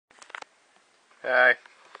Hey,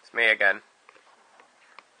 it's me again.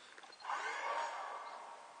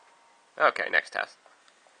 Okay, next test.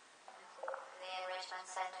 The Enrichment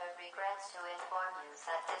Center regrets to inform you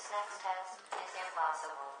that this next test is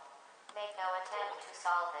impossible. Make no attempt to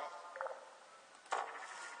solve it.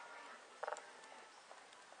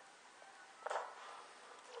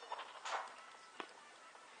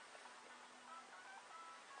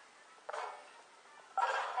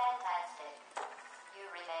 Fantastic. You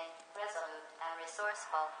remain resolute and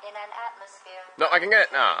resourceful in an atmosphere... No, I can get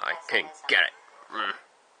it. No, I can't get it.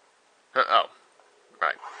 Oh.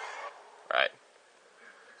 Right.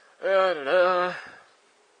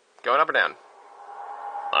 Going up or down?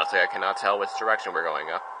 Honestly, I cannot tell which direction we're going,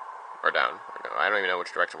 up or down. I don't even know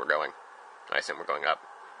which direction we're going. I assume we're going up.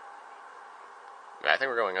 I think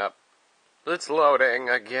we're going up. It's loading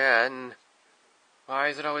again. Why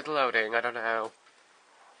is it always loading? I don't know.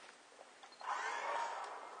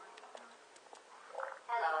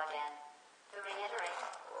 Hello again. To reiterate...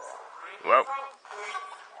 Whoa.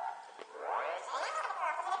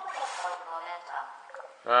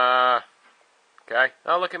 Okay.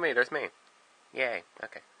 Oh, look at me. There's me. Yay.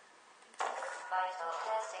 Okay. Vital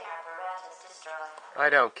testing apparatus destroyed. I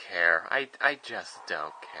don't care. I just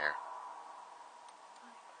don't care.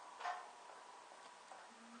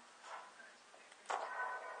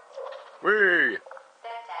 Whee!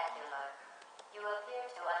 Spectacular. You appear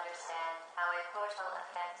to understand how a portal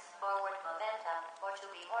affects forward momentum, or to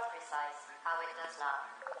be more precise, how it does not.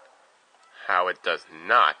 How it does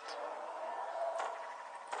not.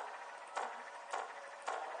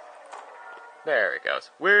 There it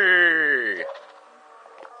goes. Whee!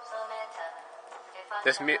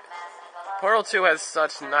 This Portal 2 has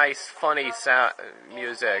such nice, funny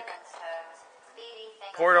music.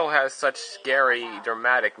 Portal has such scary,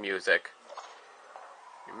 dramatic music.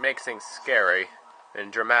 It makes things scary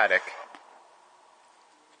and dramatic.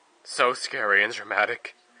 So scary and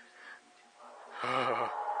dramatic.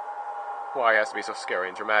 Why it has to be so scary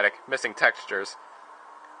and dramatic? Missing textures.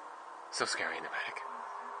 So scary and dramatic.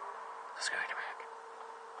 So scary and dramatic.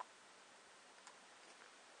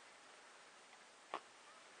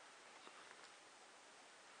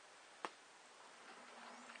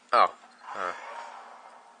 Oh.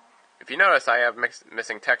 If you notice, I have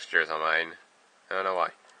missing textures on mine. I don't know why.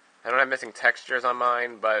 I don't have missing textures on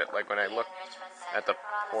mine, but like when I look at the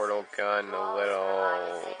portal gun a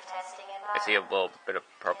little, I see a little bit of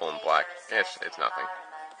purple and black. It's nothing.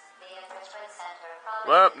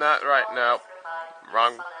 Well, not right. No.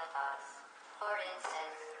 Wrong.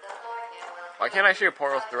 Why can't I shoot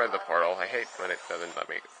portals through the portal? I hate when it doesn't let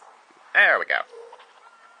me. There we go.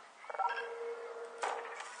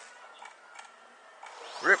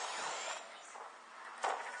 Rip.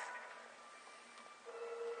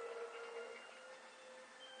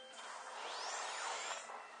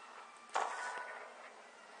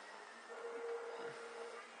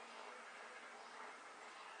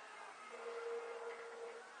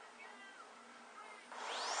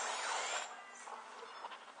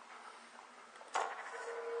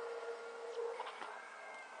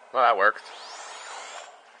 Well, that worked.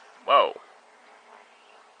 Whoa.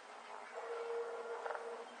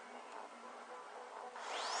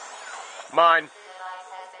 Mine. The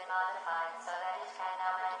device has been modified so that it can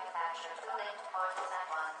now manufacture two linked portals at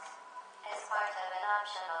once. As part of an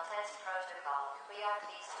optional test protocol, we are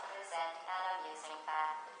pleased to present an amusing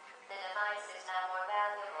fact. The device is now more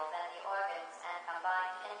valuable than the organs and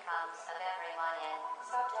combined incomes of everyone in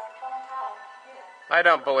subject I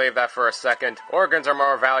don't believe that for a second. Organs are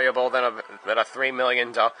more valuable than a $3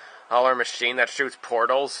 million machine that shoots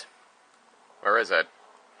portals. Or is it?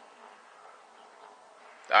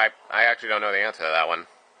 I actually don't know the answer to that one.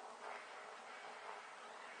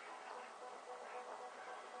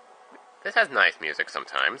 This has nice music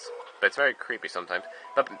sometimes, but it's very creepy sometimes.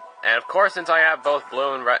 And of course, since I have both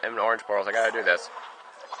blue and red and orange portals, I gotta do this.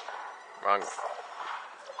 Wrong.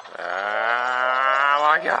 Oh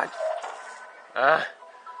my god.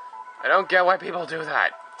 I don't get why people do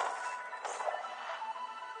that.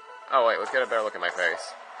 Oh wait, let's get a better look at my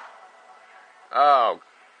face. Oh,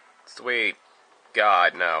 sweet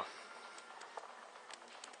God, no.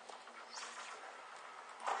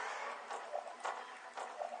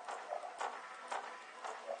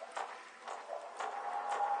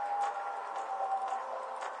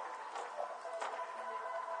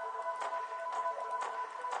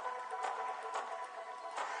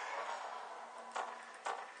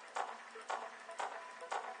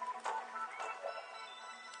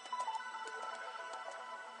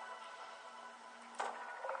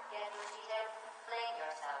 Get repeated, blame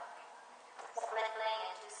yourself.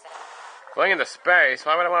 Fling into space?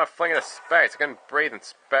 Why would I want to fling into space? I couldn't breathe in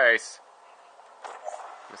space.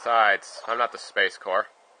 Besides, I'm not the Space Corps.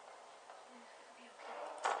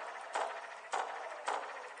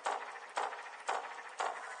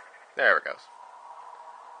 There it goes.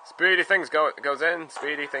 Speedy thing goes in,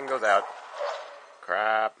 speedy thing goes out.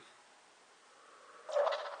 Crap.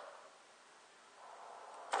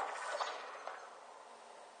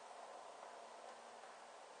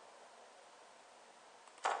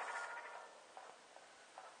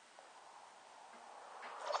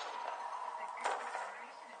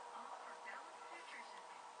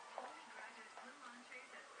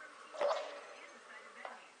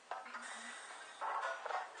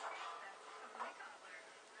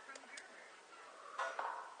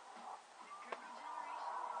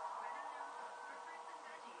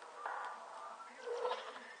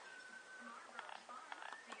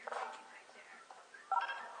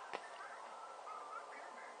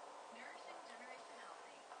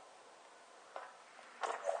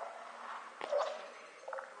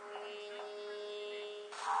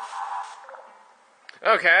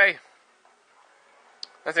 Okay.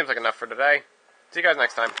 That seems like enough for today. See you guys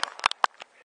next time.